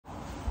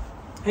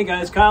Hey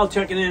guys, Kyle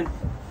checking in.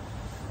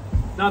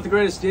 Not the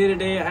greatest day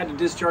today. I had to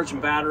discharge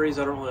some batteries.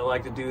 I don't really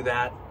like to do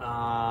that.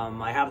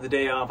 I have the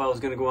day off. I was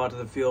going to go out to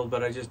the field,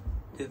 but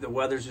the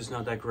weather's just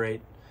not that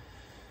great.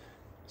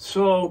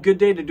 So, good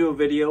day to do a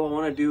video. I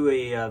want to do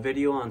a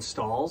video on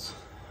stalls.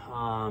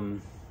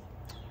 Some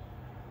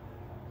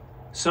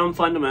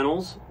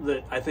fundamentals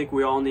that I think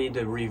we all need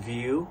to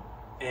review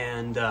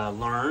and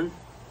learn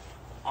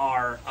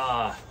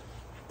are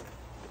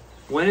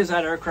when is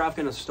that aircraft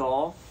going to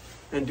stall?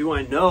 And do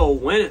I know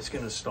when it's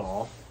going to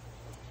stall?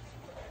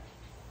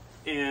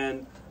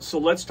 And so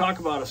let's talk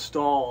about a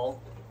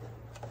stall.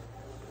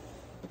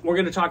 We're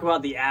going to talk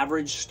about the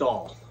average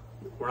stall.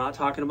 We're not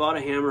talking about a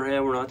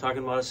hammerhead. We're not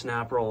talking about a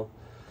snap roll,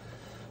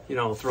 you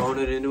know, throwing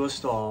it into a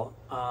stall.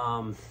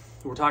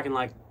 We're talking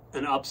like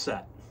an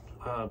upset,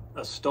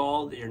 a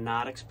stall that you're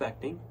not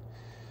expecting.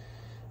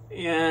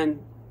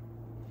 And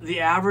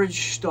the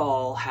average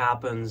stall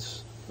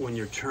happens when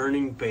you're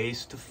turning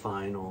base to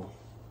final.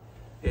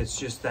 It's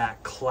just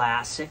that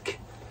classic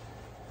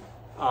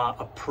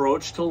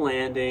approach to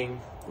landing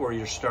where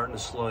you're starting to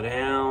slow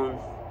down.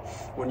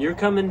 When you're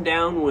coming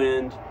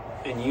downwind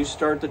and you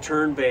start to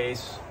turn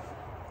base,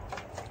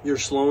 you're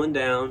slowing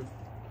down.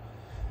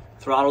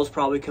 Throttle's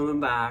probably coming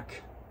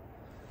back.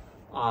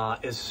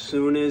 As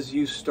soon as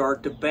you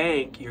start to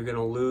bank, you're going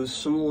to lose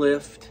some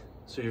lift.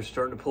 So you're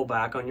starting to pull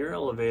back on your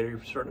elevator.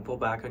 You're starting to pull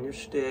back on your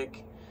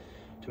stick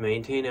to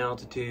maintain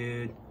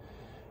altitude.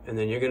 And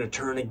then you're going to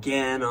turn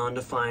again onto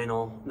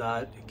final.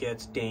 That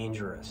gets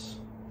dangerous.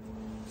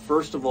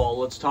 First of all,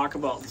 let's talk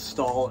about the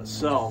stall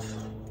itself.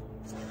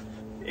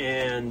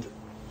 And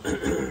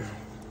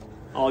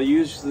I'll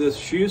use this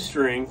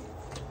shoestring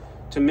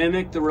to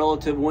mimic the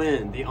relative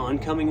wind, the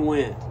oncoming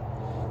wind.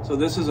 So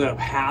this is a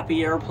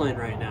happy airplane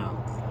right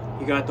now.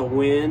 You got the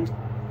wind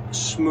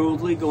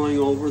smoothly going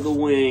over the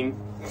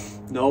wing,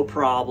 no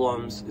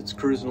problems. It's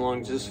cruising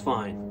along just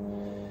fine.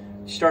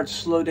 You start to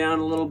slow down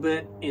a little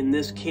bit. In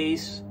this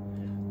case,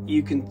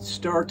 you can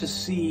start to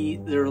see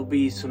there'll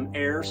be some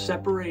air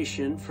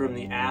separation from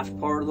the aft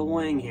part of the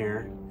wing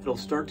here. It'll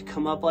start to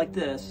come up like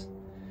this,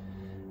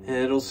 and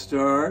it'll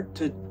start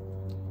to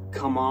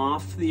come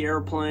off the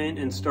airplane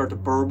and start to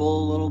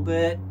burble a little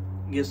bit.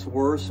 It gets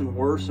worse and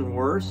worse and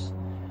worse.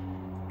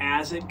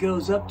 As it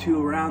goes up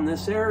to around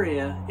this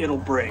area, it'll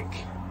break,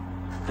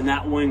 and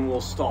that wing will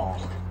stall.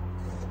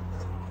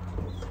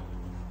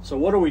 So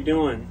what are we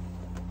doing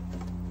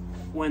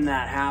when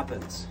that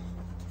happens?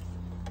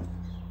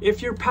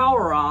 If you're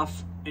power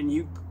off and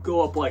you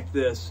go up like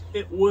this,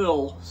 it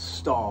will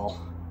stall,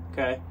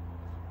 okay?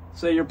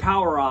 So your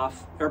power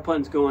off,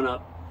 airplane's going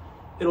up,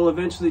 it'll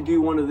eventually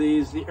do one of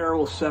these, the air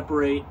will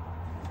separate,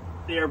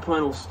 the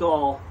airplane will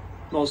stall,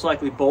 most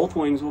likely both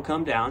wings will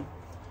come down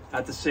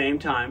at the same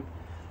time,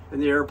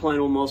 and the airplane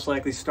will most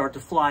likely start to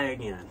fly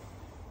again.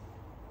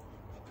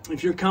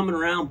 If you're coming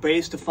around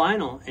base to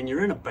final and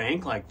you're in a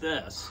bank like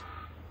this,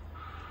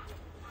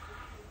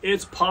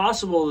 it's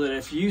possible that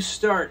if you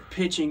start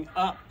pitching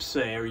up,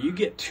 say, or you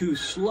get too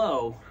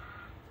slow,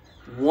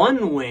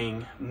 one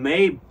wing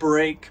may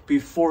break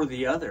before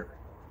the other.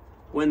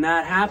 When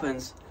that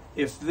happens,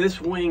 if this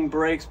wing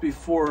breaks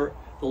before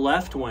the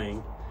left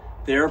wing,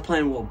 the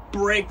airplane will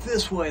break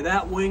this way.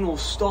 That wing will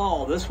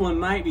stall. This one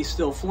might be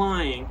still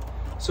flying,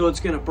 so it's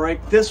going to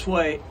break this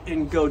way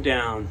and go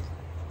down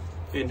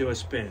into a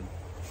spin.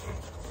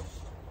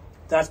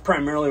 That's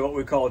primarily what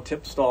we call a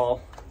tip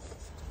stall.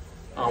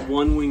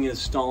 One wing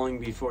is stalling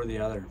before the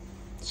other.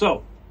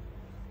 So,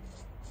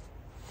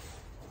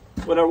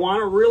 what I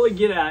want to really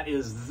get at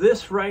is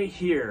this right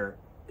here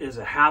is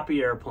a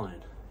happy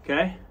airplane,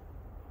 okay?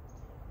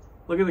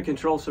 Look at the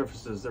control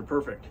surfaces, they're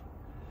perfect.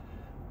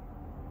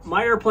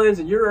 My airplanes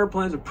and your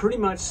airplanes are pretty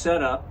much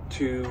set up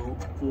to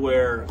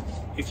where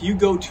if you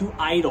go to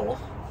idle,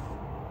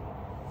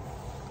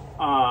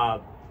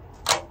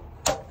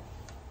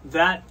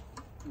 that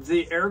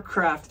the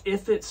aircraft,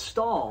 if it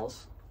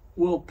stalls,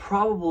 will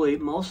probably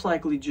most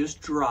likely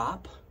just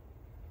drop.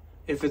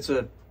 If it's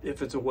a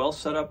well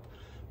set up,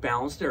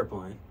 balanced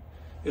airplane,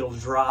 it'll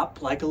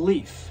drop like a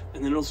leaf,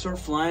 and then it'll start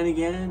flying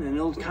again, and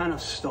it'll kind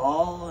of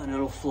stall, and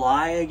it'll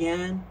fly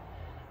again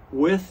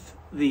with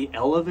the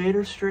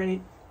elevator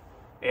straight,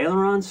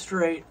 aileron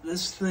straight.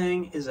 This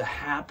thing is a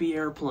happy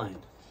airplane,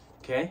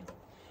 okay?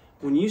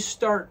 When you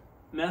start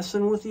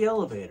messing with the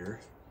elevator,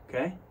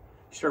 okay,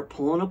 you start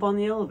pulling up on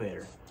the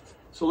elevator.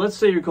 So let's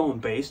say you're going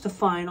base to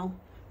final.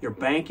 You're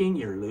banking,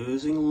 you're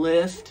losing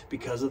lift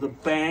because of the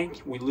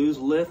bank. We lose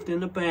lift in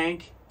the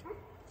bank.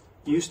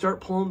 You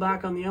start pulling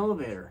back on the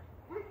elevator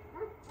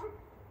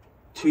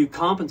to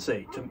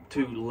compensate,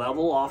 to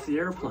level off the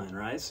airplane,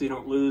 right? So you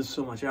don't lose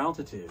so much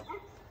altitude.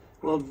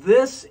 Well,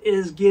 this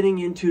is getting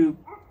into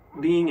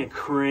being a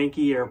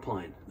cranky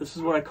airplane. This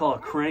is what I call a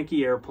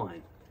cranky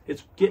airplane.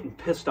 It's getting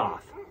pissed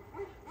off.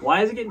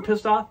 Why is it getting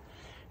pissed off?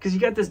 Because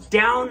you got this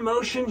down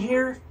motion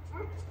here.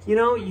 You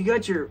know, you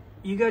got your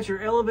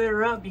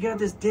elevator up, you got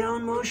this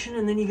down motion,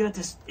 and then you got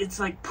this, it's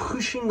like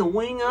pushing the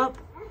wing up.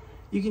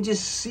 You can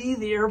just see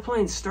the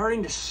airplane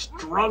starting to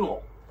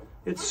struggle.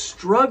 It's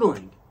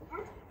struggling.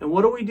 And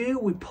what do?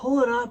 We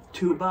pull it up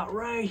to about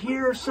right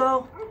here or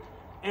so,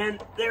 and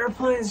the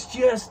airplane is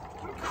just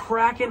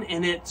cracking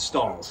and it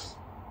stalls,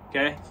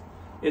 okay?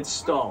 It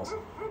stalls.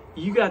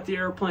 You got the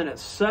airplane at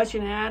such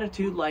an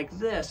attitude like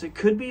this. It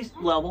could be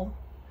level,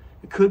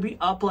 it could be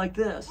up like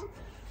this,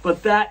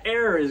 but that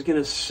air is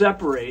gonna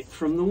separate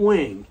from the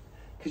wing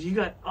because you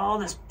got all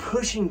this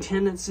pushing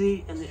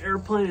tendency and the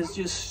airplane is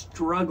just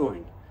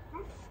struggling.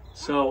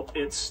 So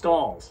it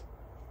stalls.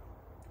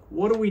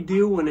 What do we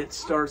do when it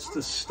starts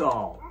to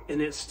stall and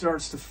it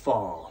starts to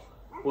fall?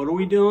 What are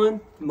we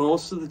doing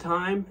most of the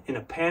time in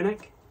a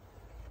panic?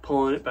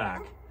 Pulling it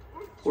back.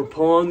 We're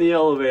pulling the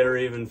elevator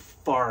even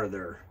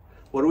farther.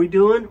 What are we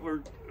doing? We're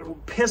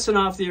pissing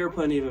off the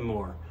airplane even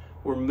more.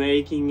 We're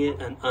making it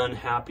an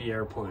unhappy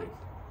airplane,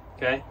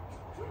 okay?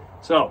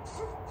 So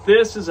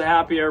this is a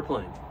happy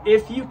airplane.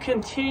 If you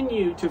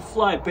continue to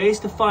fly base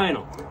to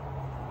final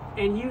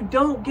and you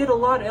don't get a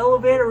lot of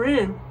elevator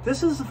in,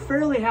 this is a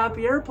fairly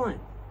happy airplane.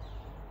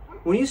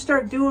 When you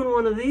start doing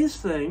one of these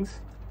things,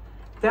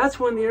 that's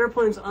when the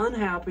airplane's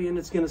unhappy and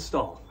it's going to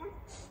stall.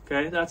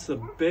 Okay, that's the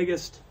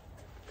biggest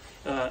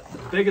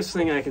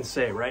thing I can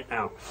say right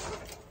now.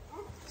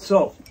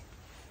 So,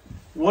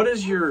 what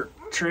does your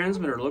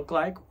transmitter look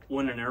like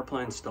when an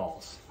airplane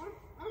stalls?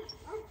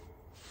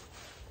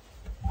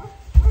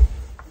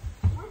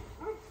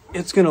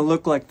 It's going to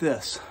look like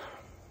this.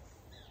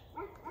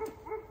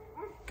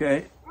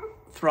 Okay,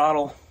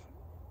 throttle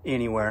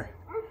anywhere,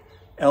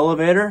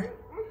 elevator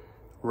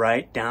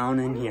right down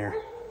in here,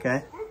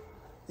 okay?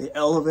 The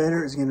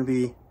elevator is gonna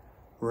be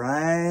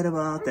right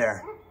about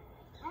there.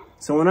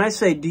 So when I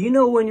say, do you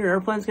know when your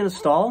airplane's gonna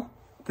stall?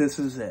 This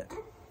is it,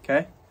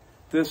 okay?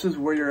 This is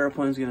where your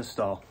airplane's gonna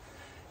stall.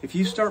 If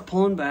you start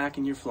pulling back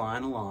and you're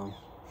flying along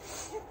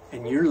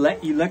and you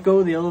let go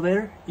of the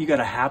elevator, you got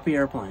a happy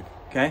airplane,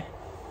 okay?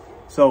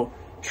 So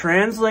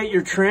translate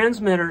your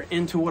transmitter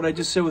into what I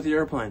just said with the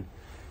airplane.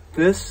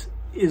 This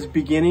is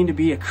beginning to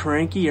be a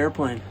cranky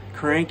airplane,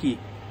 cranky.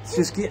 It's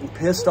just getting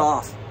pissed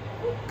off.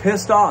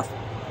 Pissed off.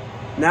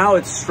 Now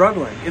it's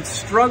struggling. It's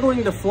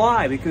struggling to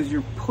fly because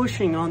you're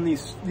pushing on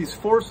these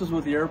forces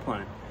with the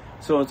airplane.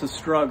 So it's a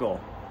struggle.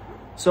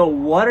 So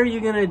what are you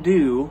gonna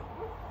do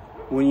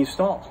when you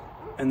stall?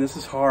 And this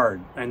is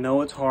hard. I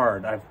know it's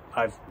hard.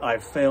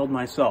 I've failed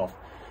myself.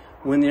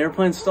 When the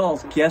airplane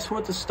stalls, guess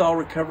what the stall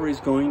recovery is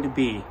going to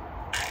be?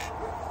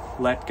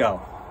 Let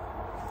go.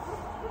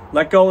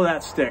 Let go of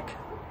that stick.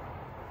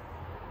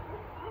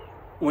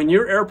 When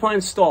your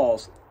airplane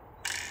stalls,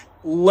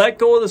 let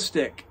go of the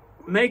stick.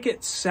 Make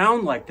it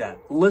sound like that.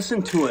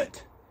 Listen to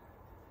it.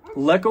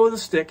 Let go of the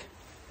stick.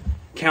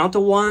 Count to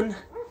 1.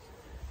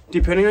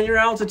 Depending on your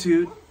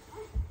altitude,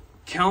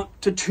 count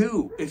to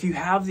 2. If you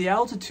have the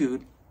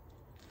altitude,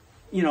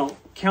 you know,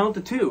 count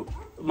to 2.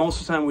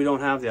 Most of the time we don't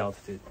have the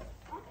altitude.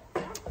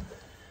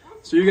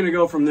 So you're going to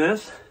go from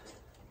this,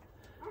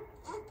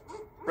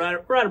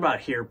 right about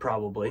here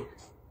probably.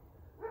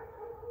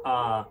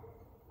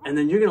 And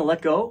then you're going to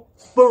let go.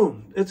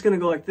 Boom. It's going to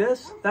go like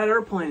this. That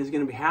airplane is going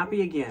to be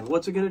happy again.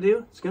 What's it going to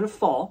do? It's going to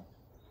fall.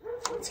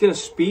 It's going to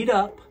speed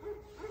up.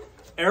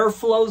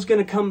 Airflow is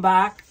going to come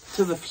back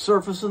to the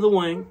surface of the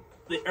wing.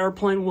 The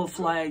airplane will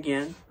fly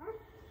again.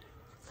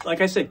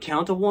 Like I said,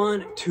 count to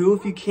 1, 2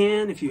 if you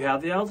can, if you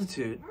have the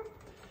altitude.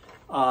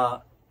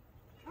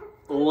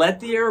 Let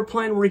the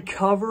airplane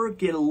recover,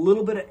 get a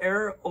little bit of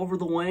air over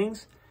the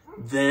wings,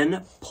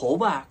 then pull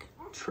back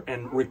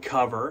and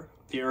recover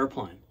the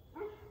airplane.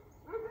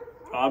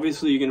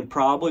 Obviously, you're going to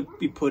probably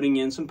be putting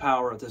in some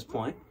power at this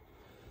point.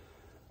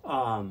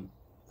 A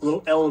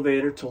little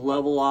elevator to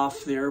level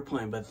off the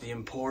airplane. But the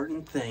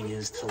important thing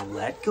is to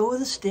let go of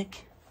the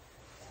stick.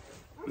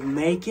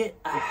 Make it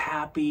a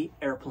happy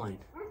airplane.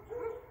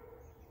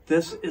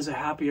 This is a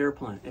happy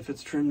airplane. If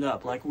it's trimmed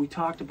up, like we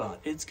talked about,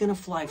 it's going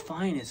to fly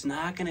fine. It's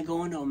not going to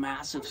go into a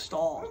massive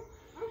stall.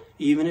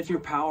 Even if you're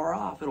power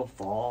off, it'll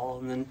fall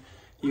and then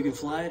you can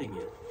fly it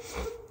again.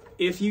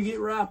 If you get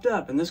wrapped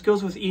up, and this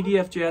goes with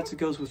EDF jets, it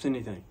goes with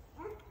anything.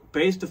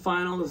 Base to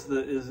final is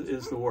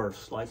the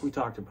worst, like we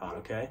talked about,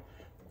 okay?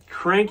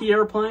 Cranky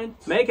airplane,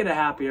 make it a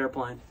happy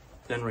airplane,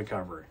 then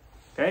recovery,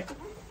 okay?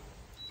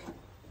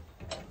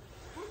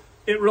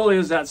 It really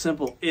is that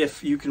simple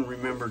if you can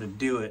remember to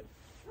do it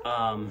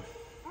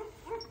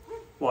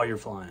while you're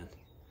flying.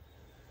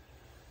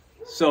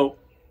 So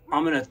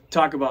I'm going to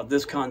talk about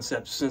this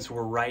concept since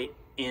we're right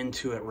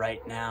into it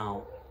right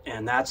now,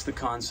 and that's the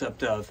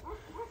concept of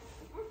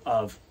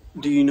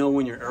do you know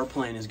when your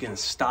airplane is going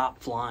to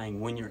stop flying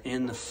when you're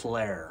in the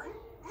flare?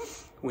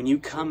 When you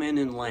come in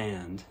and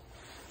land,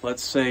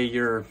 let's say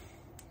you're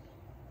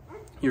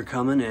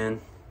coming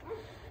in,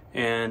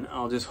 and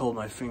I'll just hold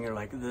my finger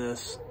like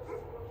this,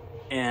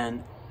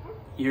 and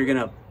you're going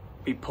to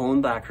be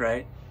pulling back,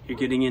 right? You're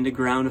getting into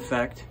ground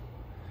effect.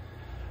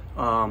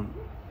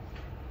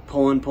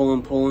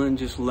 Pulling,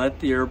 just let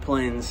the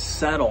airplane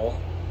settle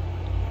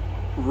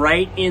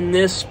right in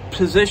this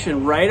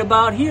position, right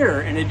about here,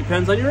 and it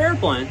depends on your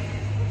airplane,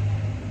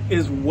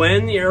 is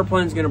when the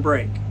airplane's going to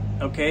brake.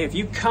 Okay, if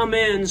you come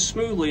in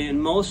smoothly,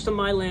 and most of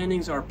my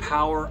landings are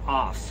power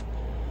off,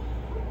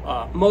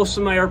 Most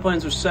of my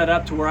airplanes are set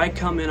up to where I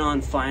come in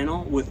on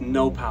final with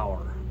no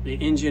power. The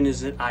engine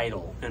is at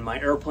idle, and my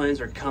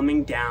airplanes are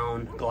coming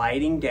down,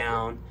 gliding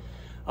down,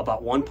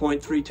 about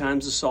 1.3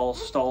 times the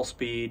stall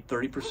speed,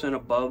 30%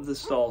 above the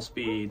stall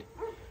speed,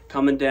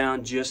 coming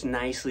down just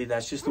nicely.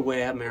 That's just the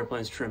way I have my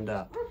airplanes trimmed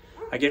up.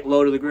 I get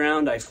low to the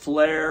ground, I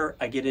flare,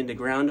 I get into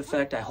ground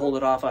effect, I hold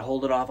it off, I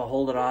hold it off, I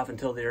hold it off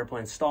until the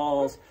airplane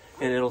stalls,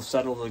 and it'll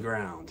settle to the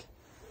ground.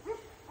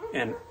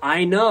 And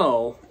I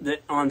know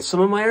that on some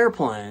of my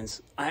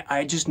airplanes,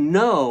 I just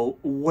know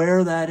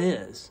where that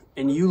is.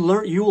 And you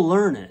will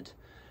learn it.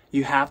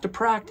 You have to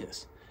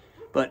practice.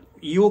 But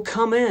you will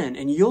come in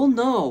and you'll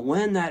know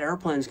when that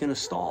airplane is going to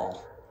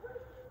stall.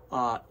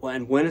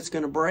 And when it's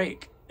going to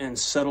break and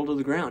settle to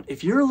the ground.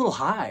 If you're a little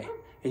high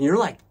and you're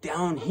like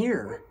down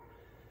here,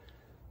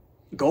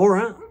 go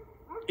around.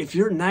 If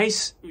you're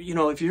nice,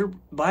 if you're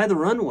by the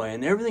runway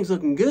and everything's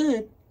looking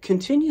good,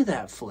 continue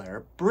that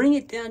flare. Bring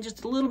it down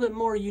just a little bit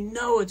more. You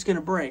know it's going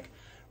to break.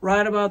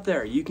 Right about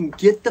there. You can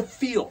get the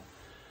feel.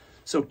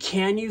 So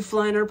can you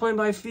fly an airplane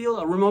by feel,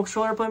 a remote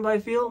control airplane by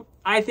feel?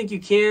 I think you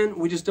can.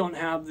 We just don't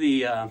have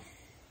the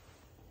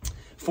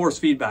force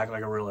feedback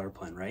like a real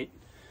airplane, right?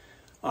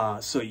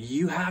 So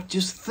you have to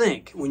just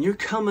think, when you're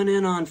coming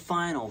in on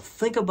final,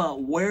 think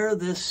about where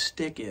this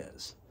stick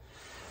is.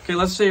 Okay,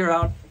 let's say you're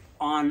out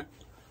on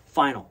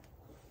final.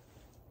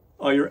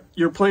 Oh,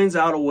 your plane's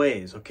out of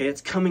ways, okay?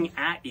 It's coming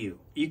at you.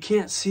 You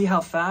can't see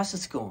how fast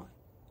it's going.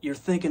 You're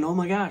thinking, oh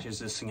my gosh, is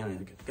this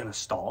thing gonna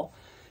stall?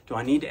 Do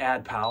I need to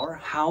add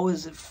power? How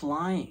is it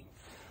flying?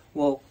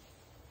 Well,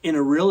 in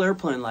a real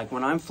airplane, like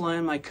when I'm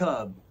flying my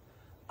Cub,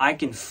 I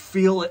can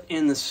feel it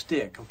in the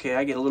stick, okay?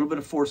 I get a little bit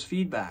of force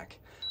feedback.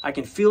 I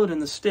can feel it in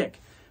the stick.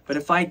 But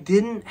if I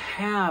didn't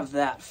have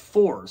that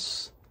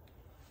force,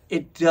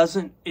 it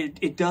doesn't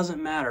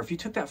matter. If you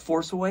took that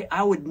force away,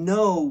 I would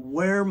know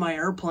where my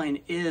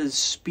airplane is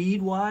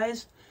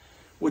speed-wise,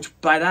 which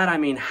by that I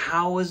mean,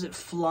 how is it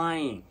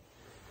flying?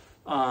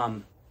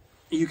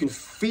 You can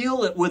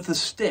feel it with the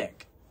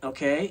stick,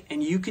 okay?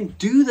 And you can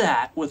do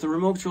that with a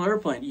remote control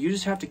airplane. You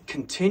just have to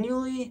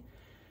continually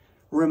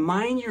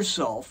remind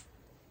yourself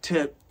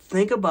to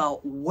think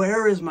about,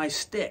 where is my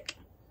stick?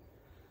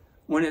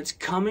 When it's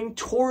coming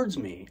towards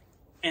me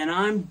and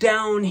I'm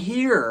down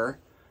here,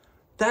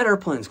 that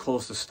airplane's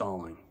close to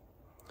stalling.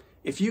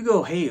 If you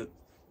go, hey,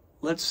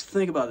 let's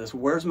think about this.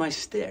 Where's my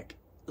stick?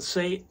 Let's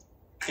say,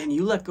 and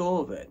you let go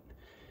of it.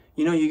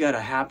 You got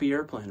a happy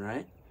airplane,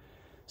 right?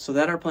 So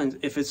that airplane,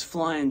 if it's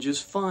flying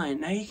just fine,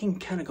 now you can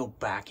kind of go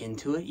back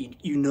into it.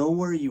 You know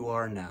where you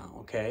are now,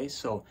 okay?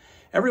 So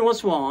every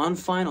once in a while on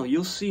final,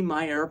 you'll see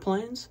my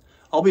airplanes.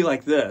 I'll be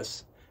like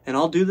this, and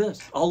I'll do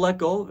this. I'll let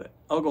go of it.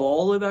 I'll go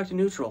all the way back to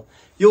neutral.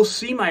 You'll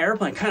see my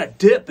airplane kind of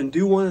dip and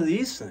do one of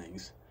these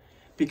things.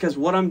 Because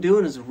what I'm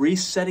doing is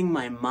resetting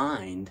my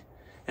mind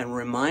and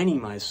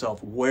reminding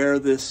myself where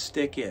this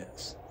stick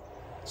is.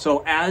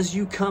 So as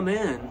you come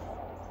in,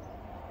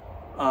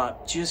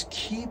 just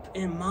keep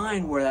in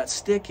mind where that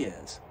stick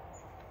is.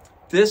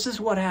 This is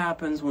what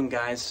happens when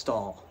guys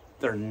stall.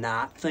 They're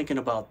not thinking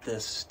about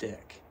this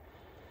stick.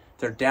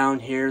 They're down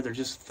here, they're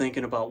just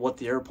thinking about what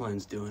the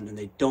airplane's doing, and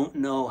they don't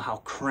know how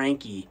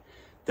cranky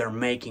they're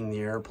making the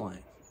airplane.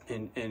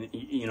 And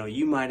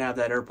you might have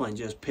that airplane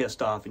just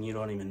pissed off and you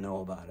don't even know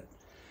about it.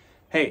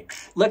 Hey,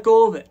 let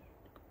go of it.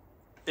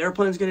 The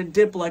airplane's going to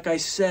dip, like I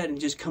said, and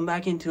just come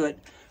back into it.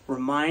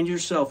 Remind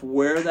yourself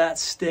where that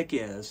stick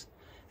is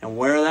and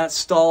where that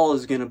stall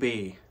is going to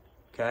be,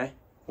 okay?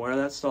 Where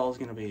that stall is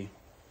going to be.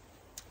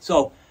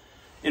 So,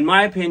 in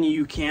my opinion,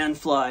 you can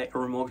fly a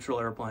remote control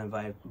airplane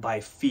by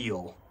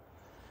feel.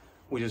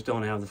 We just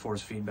don't have the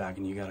force feedback,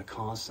 and you got to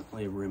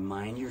constantly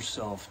remind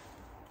yourself,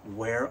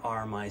 where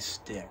are my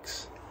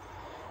sticks?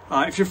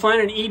 If you're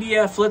flying an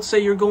EDF, let's say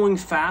you're going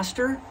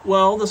faster,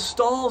 well, the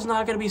stall's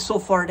not going to be so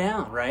far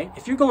down, right?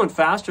 If you're going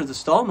faster, the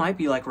stall might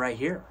be like right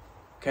here,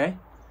 okay?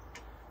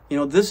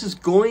 This is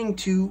going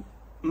to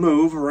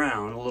move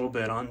around a little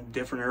bit on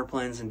different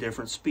airplanes and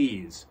different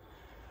speeds.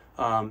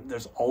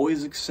 There's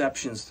always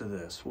exceptions to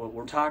this. What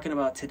we're talking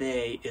about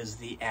today is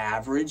the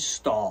average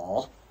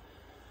stall,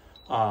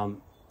 and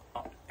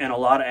a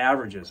lot of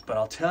averages. But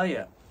I'll tell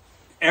you,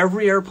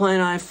 every airplane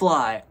I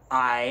fly,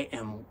 I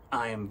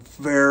am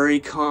very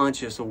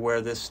conscious of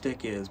where this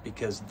stick is,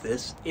 because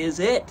this is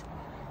it.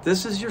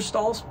 This is your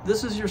stall.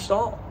 This is your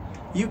stall.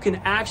 You can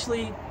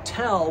actually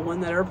tell when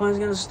that airplane is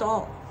going to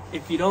stall.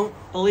 If you don't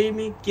believe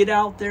me, get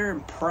out there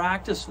and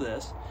practice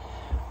this.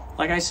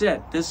 Like I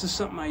said, this is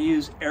something I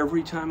use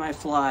every time I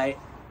fly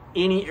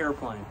any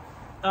airplane.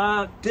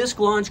 Disc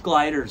launch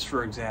gliders,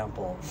 for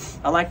example.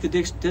 I like the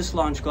disc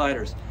launch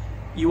gliders.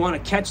 You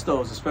want to catch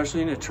those,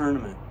 especially in a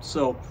tournament.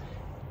 So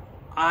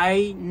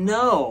I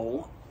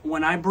know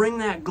when I bring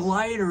that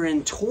glider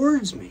in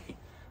towards me,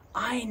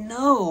 I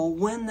know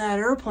when that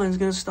airplane is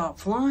going to stop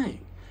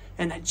flying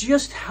and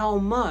just how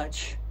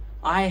much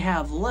I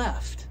have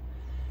left.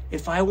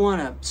 If I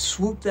want to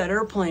swoop that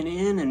airplane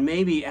in and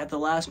maybe at the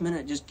last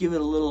minute just give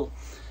it a little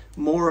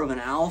more of an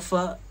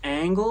alpha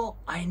angle,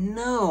 I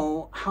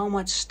know how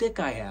much stick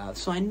I have.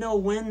 So I know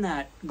when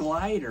that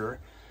glider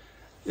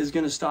is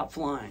going to stop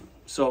flying.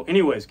 So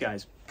anyways,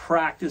 guys,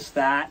 practice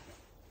that.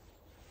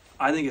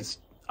 I think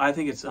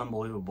it's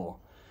unbelievable.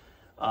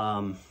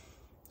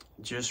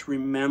 Just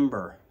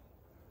remember,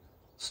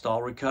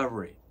 stall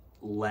recovery.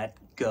 Let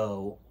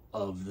go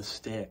of the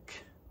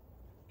stick.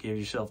 Give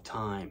yourself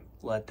time.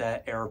 Let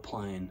that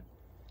airplane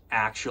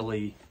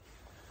actually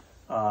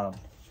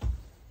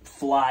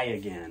fly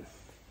again.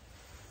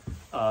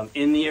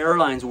 In the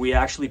airlines, we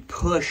actually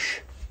push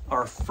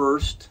our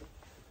first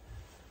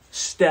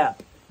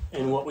step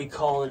in what we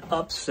call an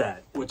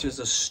upset, which is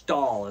a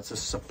stall. It's a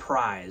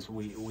surprise.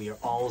 We are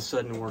all of a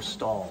sudden we're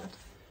stalled.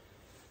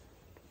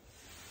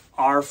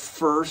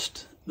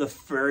 The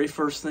very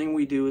first thing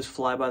we do is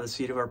fly by the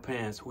seat of our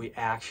pants. We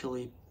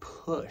actually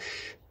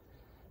push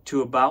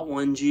to about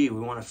 1G. We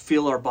want to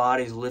feel our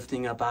bodies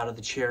lifting up out of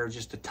the chair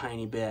just a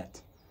tiny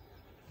bit.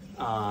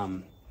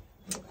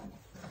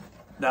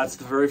 That's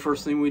the very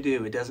first thing we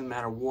do. It doesn't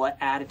matter what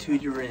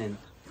attitude you're in.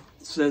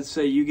 So let's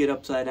say you get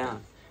upside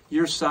down.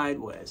 You're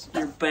sideways.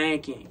 You're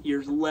banking.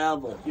 You're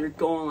level. You're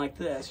going like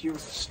this. You're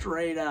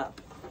straight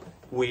up.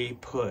 We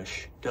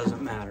push.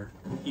 Doesn't matter.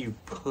 You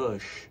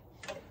push.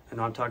 And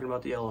I'm talking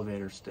about the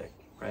elevator stick,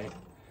 right?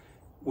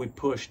 We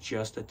push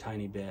just a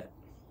tiny bit.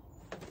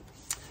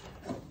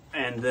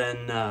 And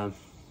then,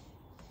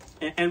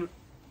 and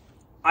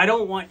I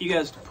don't want you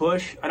guys to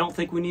push. I don't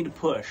think we need to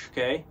push,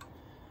 okay?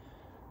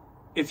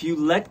 If you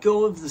let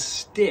go of the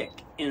stick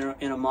in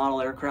a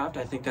model aircraft,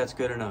 I think that's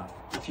good enough.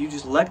 If you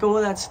just let go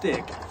of that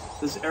stick,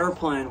 this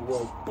airplane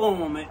will,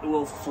 boom, it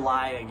will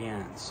fly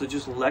again. So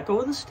just let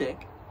go of the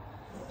stick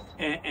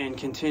and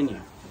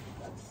continue.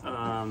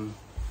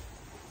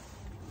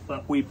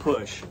 But we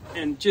push.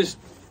 And just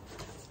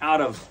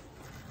out of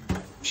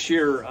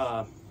sheer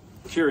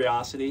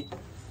curiosity,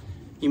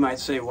 you might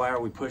say, why are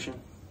we pushing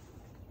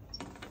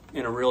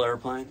in a real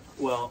airplane?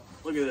 Well,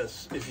 look at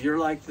this. If you're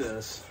like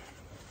this,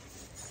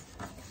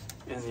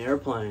 and the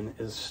airplane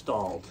is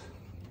stalled,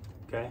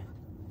 okay?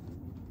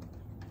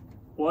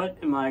 What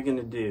am I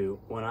gonna do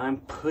when I'm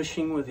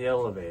pushing with the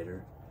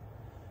elevator,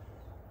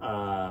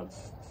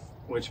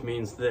 which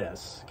means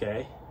this,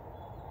 okay?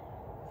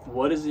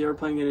 What is the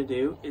airplane gonna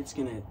do? It's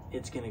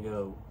gonna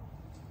go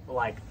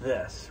like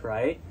this,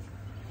 right?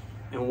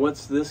 And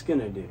what's this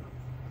gonna do?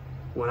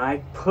 When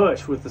I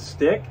push with the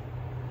stick,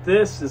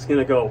 this is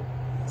gonna go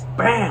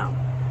bam,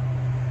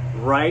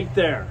 right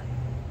there.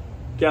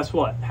 Guess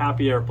what?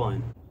 Happy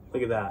airplane.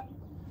 Look at that.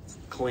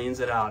 Cleans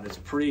it out.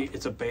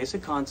 It's a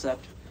basic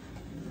concept.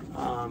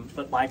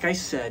 But like I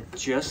said,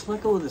 just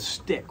let go of the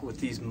stick with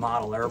these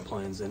model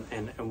airplanes and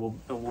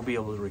we'll be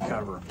able to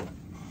recover.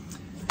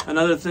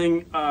 Another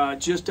thing,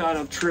 just out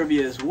of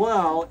trivia as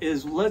well,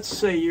 is let's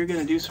say you're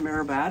gonna do some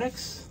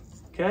aerobatics,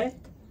 okay?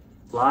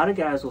 A lot of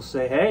guys will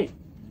say, hey,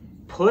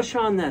 push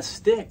on that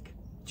stick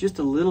just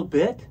a little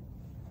bit,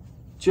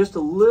 just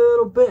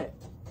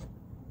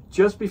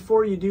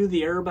before you do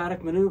the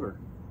aerobatic maneuver.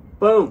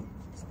 Boom.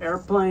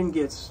 Airplane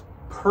gets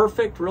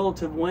perfect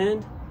relative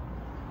wind,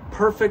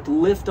 perfect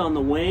lift on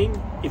the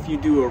wing. If you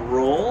do a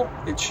roll,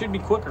 it should be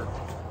quicker.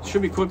 It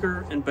should be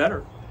quicker and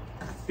better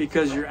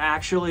because you're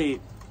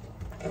actually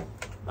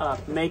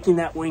making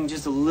that wing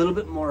just a little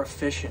bit more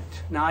efficient.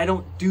 Now, I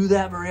don't do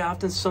that very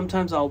often.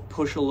 Sometimes I'll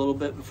push a little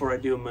bit before I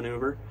do a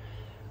maneuver,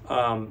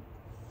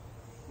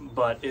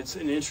 but it's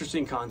an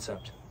interesting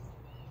concept.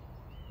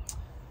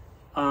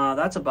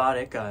 That's about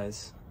it,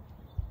 guys.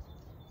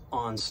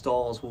 On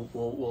stalls,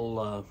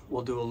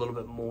 we'll do a little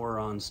bit more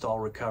on stall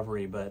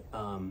recovery, but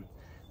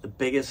the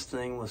biggest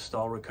thing with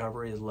stall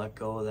recovery is let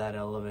go of that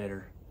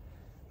elevator.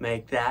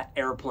 Make that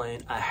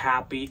airplane a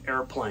happy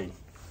airplane,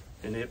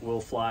 and it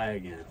will fly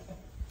again.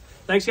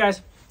 Thanks,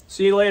 guys.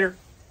 See you later.